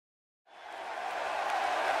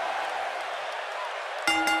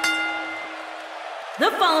The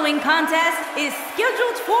following contest is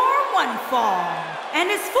scheduled for one fall and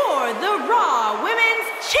is for the Raw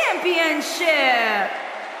Women's Championship.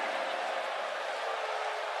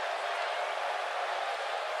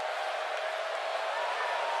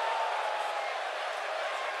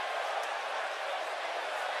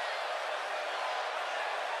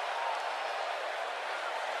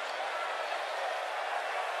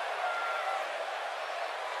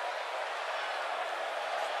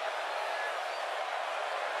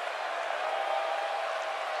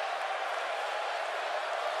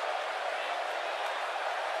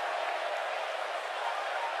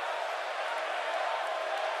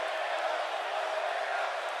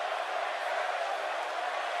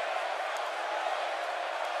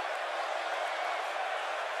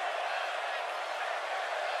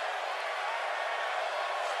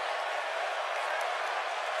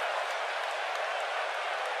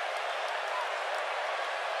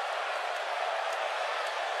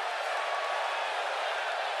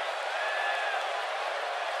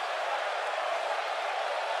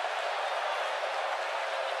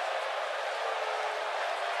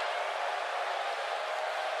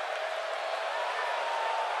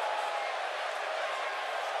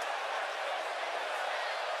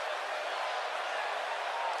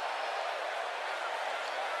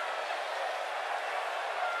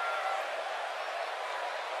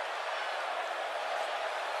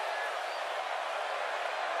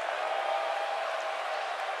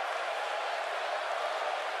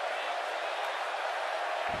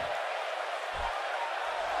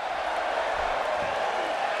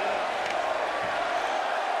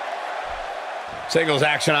 Singles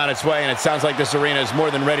action on its way, and it sounds like this arena is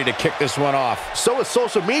more than ready to kick this one off. So is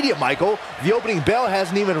social media, Michael. The opening bell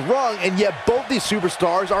hasn't even rung, and yet both these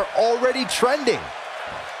superstars are already trending.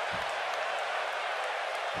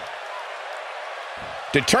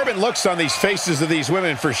 Determined looks on these faces of these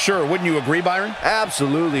women for sure. Wouldn't you agree, Byron?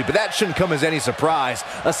 Absolutely, but that shouldn't come as any surprise,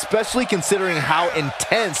 especially considering how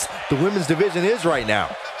intense the women's division is right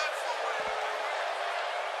now.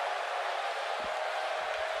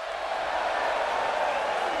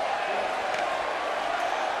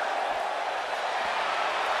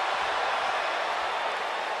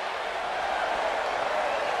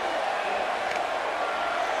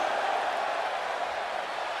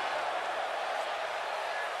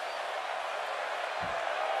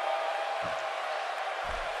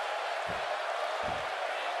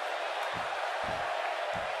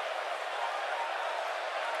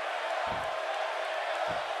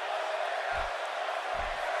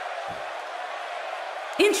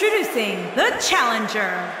 Introducing the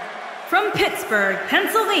challenger from Pittsburgh,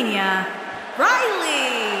 Pennsylvania,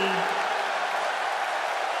 Riley.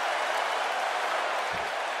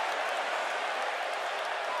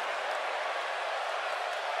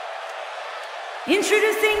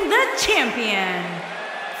 Introducing the champion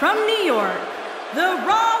from New York, the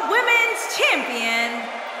Raw Women's Champion,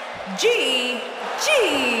 Gigi.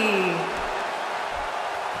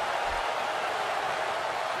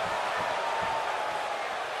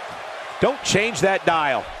 Don't change that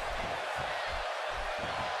dial.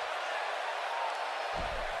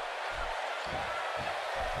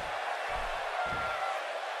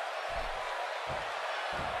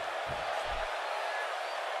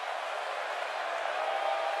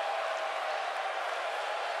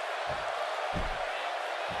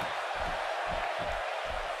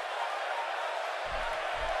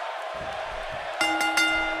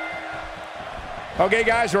 Okay,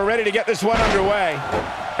 guys, we're ready to get this one underway.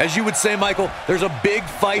 As you would say, Michael, there's a big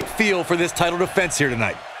fight feel for this title defense here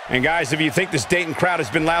tonight. And guys, if you think this Dayton crowd has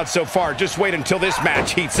been loud so far, just wait until this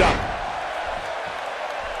match heats up.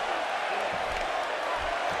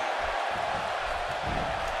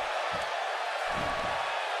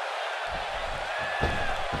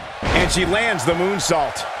 And she lands the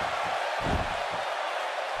moonsault.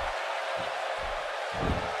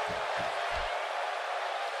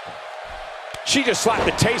 She just slapped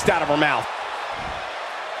the taste out of her mouth.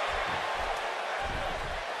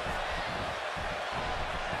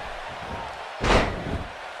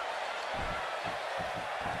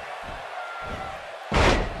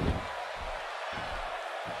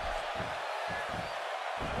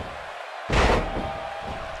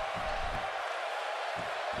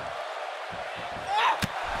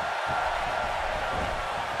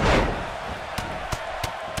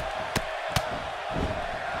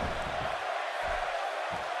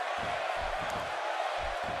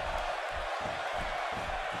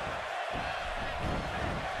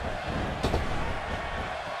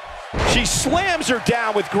 She slams her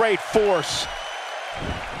down with great force.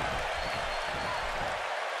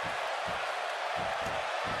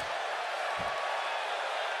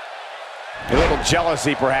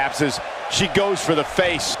 jealousy, perhaps, as she goes for the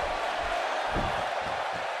face.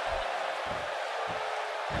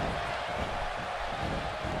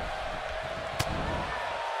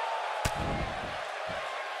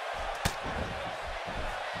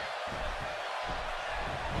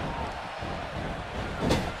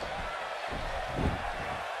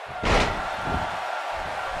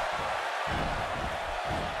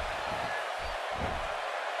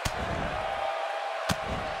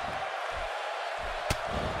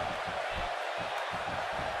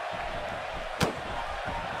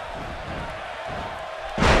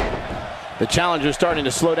 The challenger's starting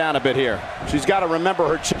to slow down a bit here. She's got to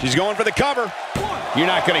remember her. She's going for the cover. You're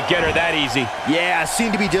not going to get her that easy. Yeah,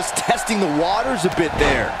 seemed to be just testing the waters a bit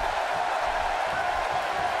there.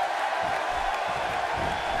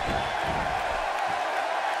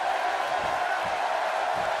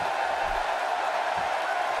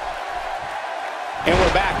 And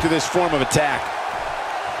we're back to this form of attack.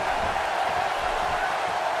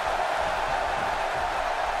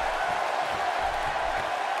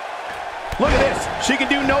 Look at this. She can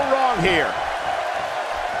do no wrong here.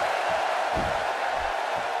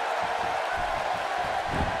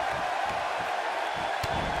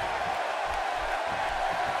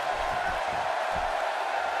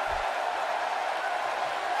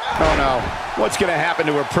 Oh no. What's going to happen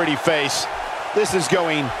to her pretty face? This is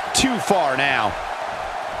going too far now.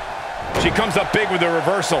 She comes up big with a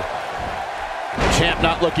reversal. Champ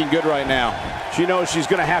not looking good right now. She knows she's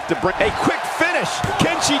going to have to bring a quick finish.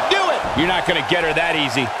 Can she do it? You're not going to get her that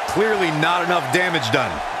easy. Clearly not enough damage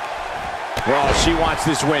done. Well, she wants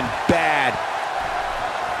this win bad.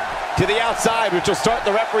 To the outside, which will start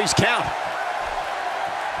the referee's count.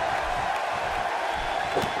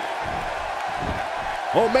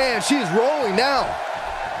 Oh man, she's rolling now.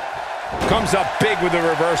 Comes up big with a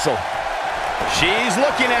reversal. She's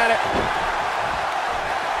looking at it.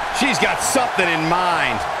 She's got something in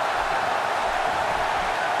mind.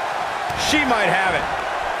 She might have it.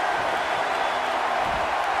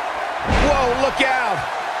 Whoa, look out.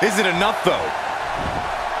 Is it enough, though?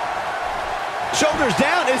 Shoulders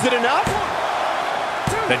down, is it enough?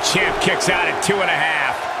 The champ kicks out at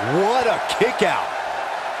 2.5. What a kick out.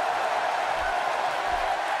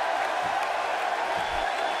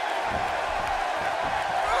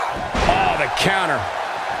 Oh, the counter.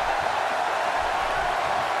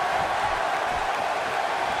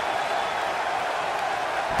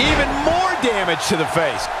 Even more damage to the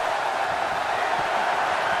face.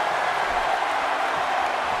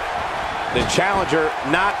 The challenger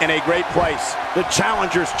not in a great place. The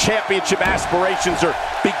challenger's championship aspirations are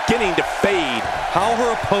beginning to fade. How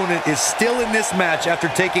her opponent is still in this match after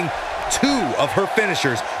taking 2 of her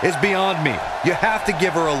finishers is beyond me. You have to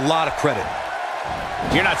give her a lot of credit.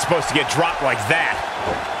 You're not supposed to get dropped like that.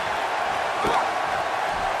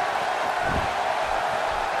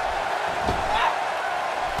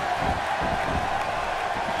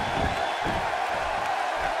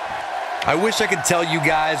 I wish I could tell you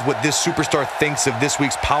guys what this superstar thinks of this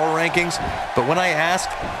week's power rankings, but when I ask,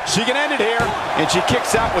 she can end it here, and she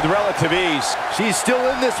kicks out with relative ease. She's still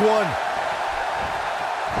in this one.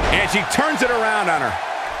 And she turns it around on her.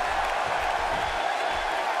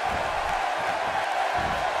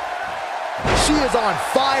 She is on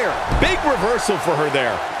fire. Big reversal for her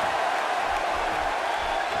there.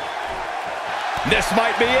 This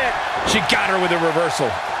might be it. She got her with a reversal.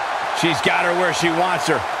 She's got her where she wants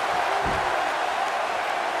her.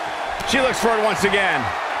 She looks for it once again.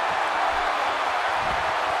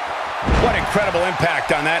 What incredible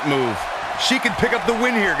impact on that move. she can pick up the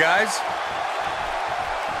win here, guys.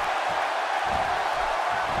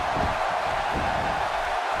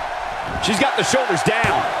 She's got the shoulders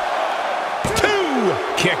down.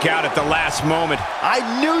 2! Kick out at the last moment. I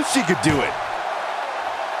knew she could do it.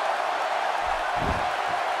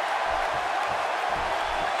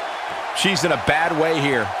 She's in a bad way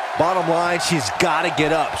here. Bottom line, she's got to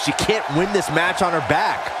get up. She can't win this match on her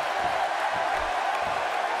back.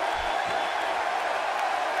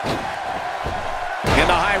 And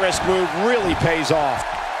the high-risk move really pays off.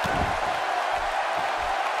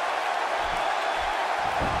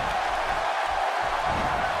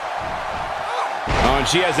 Oh, and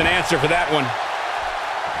she has an answer for that one.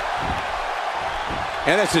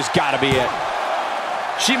 And this has got to be it.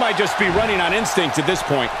 She might just be running on instinct at this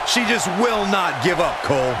point. She just will not give up,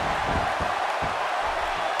 Cole.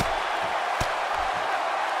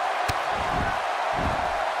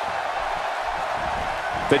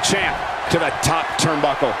 The champ to the top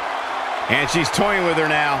turnbuckle. And she's toying with her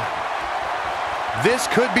now. This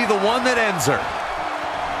could be the one that ends her.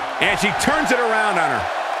 And she turns it around on her.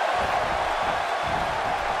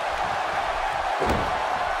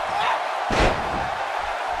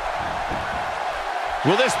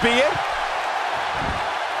 Will this be it?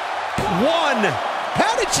 One.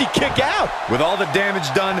 How did she kick out? With all the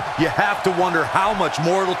damage done, you have to wonder how much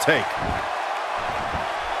more it'll take.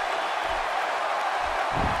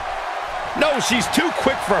 No, she's too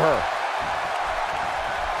quick for her.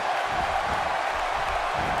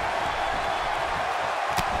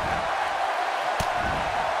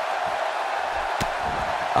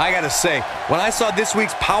 I gotta say, when I saw this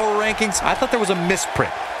week's power rankings, I thought there was a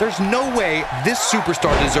misprint. There's no way this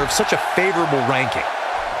superstar deserves such a favorable ranking.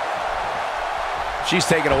 She's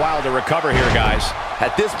taking a while to recover here, guys.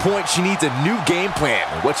 At this point, she needs a new game plan.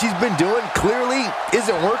 What she's been doing clearly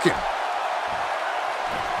isn't working.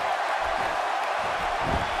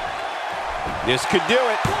 This could do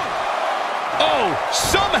it. Oh,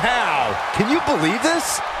 somehow! Can you believe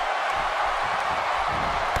this?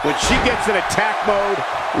 When she gets in attack mode,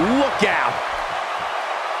 look out.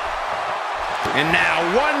 And now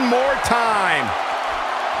one more time.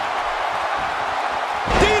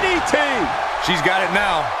 DDT! She's got it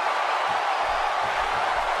now.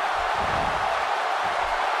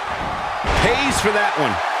 Pays for that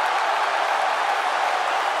one.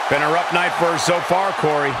 Been a rough night for her so far,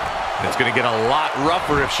 Corey. It's going to get a lot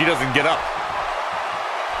rougher if she doesn't get up.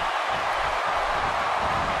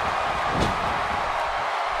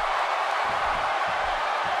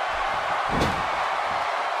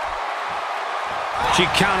 She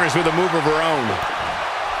counters with a move of her own.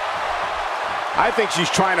 I think she's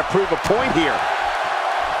trying to prove a point here.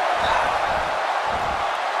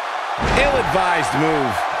 Ill-advised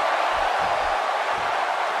move.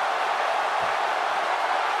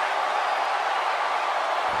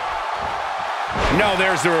 No,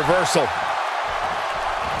 there's the reversal.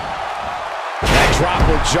 That drop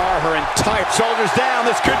will jar her and tight. Shoulders down,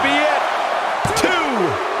 this could be it. 2.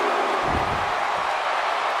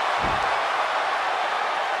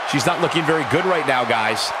 She's not looking very good right now,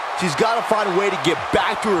 guys. She's got to find a way to get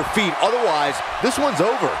back to her feet. Otherwise, this one's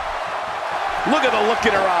over. Look at the look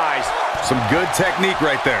in her eyes. Some good technique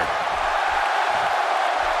right there.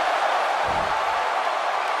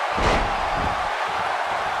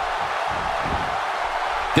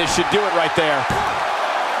 This should do it right there.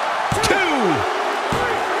 2.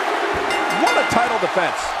 What a title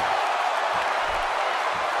defense.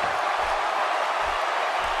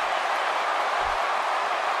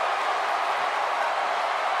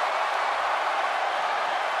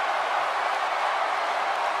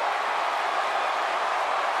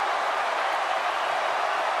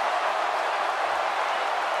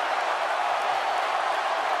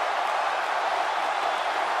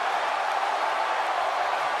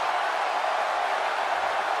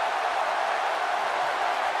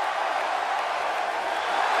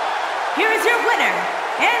 Here is your winner,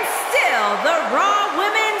 and still the Raw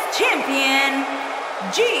Women's Champion,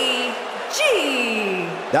 Gigi.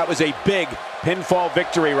 That was a big pinfall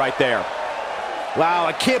victory right there. Wow,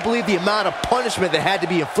 I can't believe the amount of punishment that had to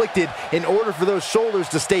be inflicted in order for those shoulders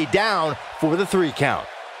to stay down for the 3 count.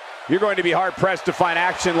 You're going to be hard-pressed to find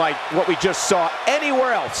action like what we just saw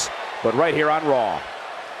anywhere else, but right here on Raw.